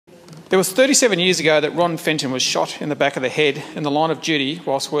It was 37 years ago that Ron Fenton was shot in the back of the head in the line of duty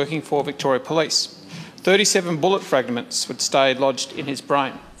whilst working for Victoria Police. 37 bullet fragments would stay lodged in his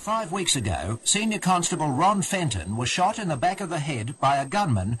brain. 5 weeks ago, Senior Constable Ron Fenton was shot in the back of the head by a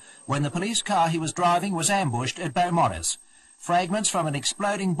gunman when the police car he was driving was ambushed at Beaumaris. Fragments from an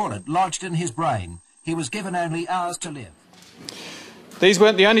exploding bullet lodged in his brain. He was given only hours to live. These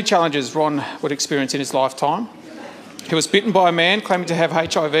weren't the only challenges Ron would experience in his lifetime. He was bitten by a man claiming to have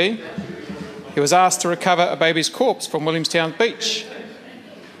HIV. He was asked to recover a baby's corpse from Williamstown Beach.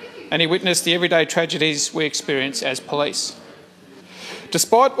 And he witnessed the everyday tragedies we experience as police.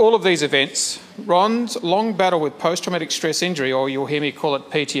 Despite all of these events, Ron's long battle with post-traumatic stress injury, or you'll hear me call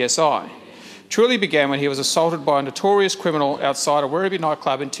it PTSI, truly began when he was assaulted by a notorious criminal outside a Werribee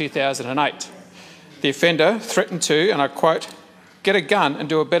nightclub in 2008. The offender threatened to, and I quote, "get a gun and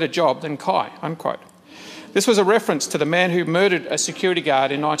do a better job than Kai," unquote. This was a reference to the man who murdered a security guard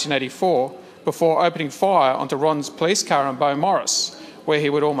in 1984 before opening fire onto Ron's police car in Beaumaris, where he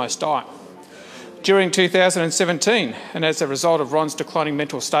would almost die. During 2017, and as a result of Ron's declining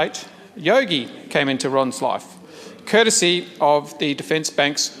mental state, Yogi came into Ron's life, courtesy of the Defence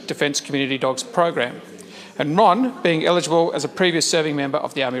Bank's Defence Community Dogs program, and Ron being eligible as a previous serving member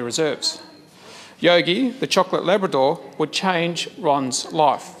of the Army Reserves. Yogi, the chocolate Labrador, would change Ron's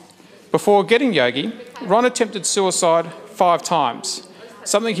life. Before getting Yogi, Ron attempted suicide 5 times,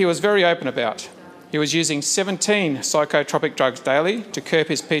 something he was very open about. He was using 17 psychotropic drugs daily to curb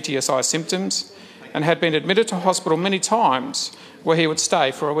his PTSI symptoms and had been admitted to hospital many times where he would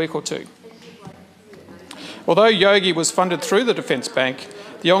stay for a week or two. Although Yogi was funded through the Defence Bank,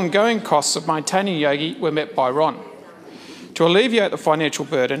 the ongoing costs of maintaining Yogi were met by Ron. To alleviate the financial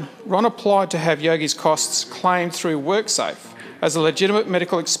burden, Ron applied to have Yogi's costs claimed through WorkSafe as a legitimate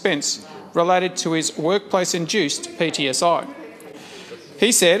medical expense related to his workplace-induced PTSI.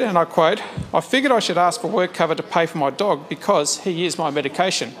 He said, and I quote, "I figured I should ask for WorkCover to pay for my dog because he is my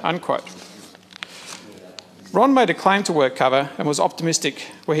medication," unquote. Ron made a claim to WorkCover and was optimistic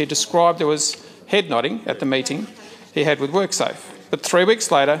where he described there was head nodding at the meeting he had with WorkSafe. But 3 weeks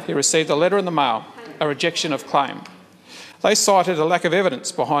later, he received a letter in the mail, a rejection of claim. They cited a lack of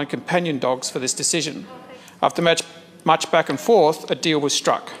evidence behind companion dogs for this decision. After much back and forth, a deal was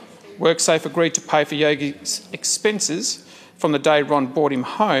struck. WorkSafe agreed to pay for Yogi's expenses from the day Ron brought him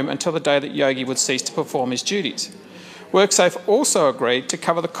home until the day that Yogi would cease to perform his duties. WorkSafe also agreed to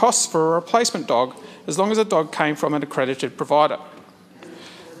cover the costs for a replacement dog as long as the dog came from an accredited provider.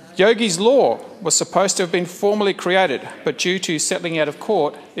 Yogi's Law was supposed to have been formally created, but due to settling out of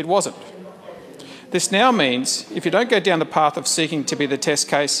court, it wasn't. This now means if you don't go down the path of seeking to be the test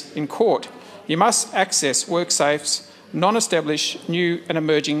case in court, you must access WorkSafe's non-established new and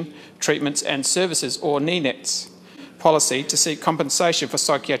emerging treatments and services, or NeNETS, policy to seek compensation for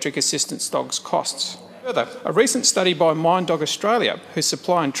psychiatric assistance dogs' costs. Further, a recent study by Mind Dog Australia, who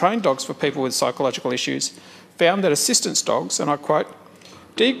supply and train dogs for people with psychological issues, found that assistance dogs, and I quote,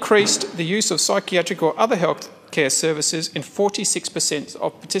 decreased the use of psychiatric or other health care services in 46%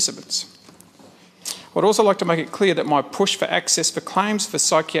 of participants. I'd also like to make it clear that my push for access for claims for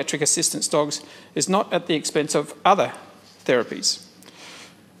psychiatric assistance dogs is not at the expense of other therapies.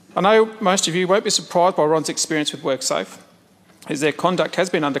 I know most of you won't be surprised by Ron's experience with WorkSafe, as their conduct has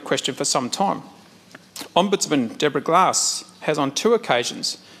been under question for some time. Ombudsman Deborah Glass has on 2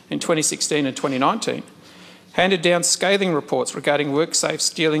 occasions, in 2016 and 2019, handed down scathing reports regarding WorkSafe's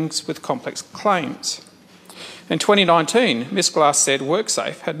dealings with complex claims. In 2019, Ms Glass said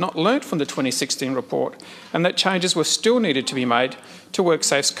WorkSafe had not learnt from the 2016 report and that changes were still needed to be made to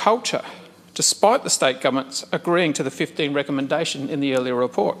WorkSafe's culture, despite the state governments agreeing to the 15 recommendation in the earlier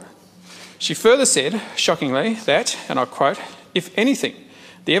report. She further said, shockingly, that, and I quote, "If anything,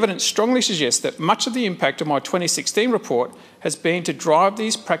 the evidence strongly suggests that much of the impact of my 2016 report has been to drive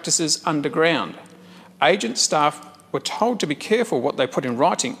these practices underground. Agent staff were told to be careful what they put in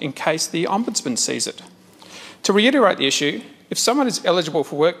writing in case the Ombudsman sees it." To reiterate the issue, if someone is eligible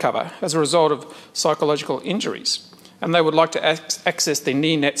for WorkCover as a result of psychological injuries and they would like to access the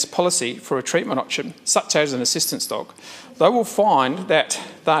NeNETS policy for a treatment option, such as an assistance dog, they will find that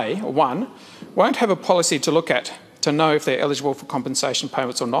they, 1, won't have a policy to look at to know if they're eligible for compensation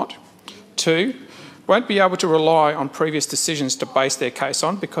payments or not. 2, won't be able to rely on previous decisions to base their case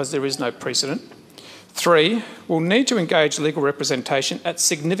on because there is no precedent. 3, will need to engage legal representation at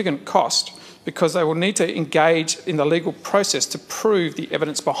significant cost because they will need to engage in the legal process to prove the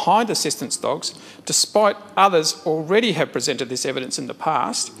evidence behind assistance dogs, despite others already have presented this evidence in the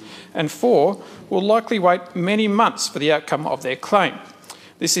past. And 4, will likely wait many months for the outcome of their claim.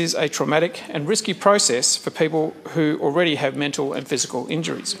 This is a traumatic and risky process for people who already have mental and physical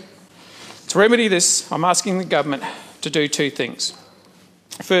injuries. To remedy this, I'm asking the government to do two things.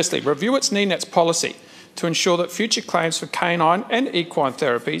 Firstly, review its NeNETS policy to ensure that future claims for canine and equine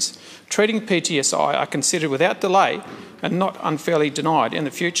therapies treating PTSI are considered without delay and not unfairly denied in the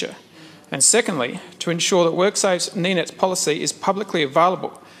future. And secondly, to ensure that WorkSafe's NeNETS policy is publicly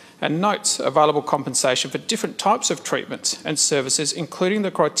available and notes available compensation for different types of treatments and services, including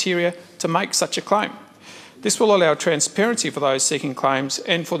the criteria to make such a claim. This will allow transparency for those seeking claims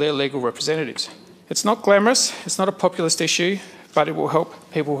and for their legal representatives. It's not glamorous, it's not a populist issue, but it will help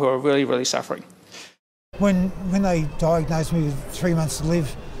people who are really, really suffering. When they diagnosed me with 3 months to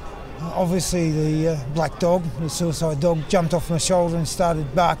live, obviously the black dog, the suicide dog, jumped off my shoulder and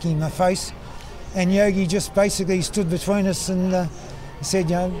started barking in my face. And Yogi just basically stood between us and said,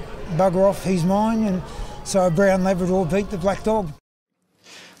 you know, bugger off, he's mine. And so a brown Labrador beat the black dog.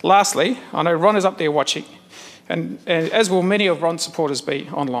 Lastly, I know Ron is up there watching, and as will many of Ron's supporters be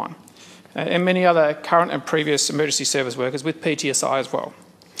online, and many other current and previous emergency service workers with PTSI as well.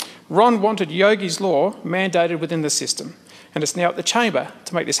 Ron wanted Yogi's law mandated within the system, and it's now at the chamber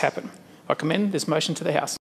to make this happen. I commend this motion to the House.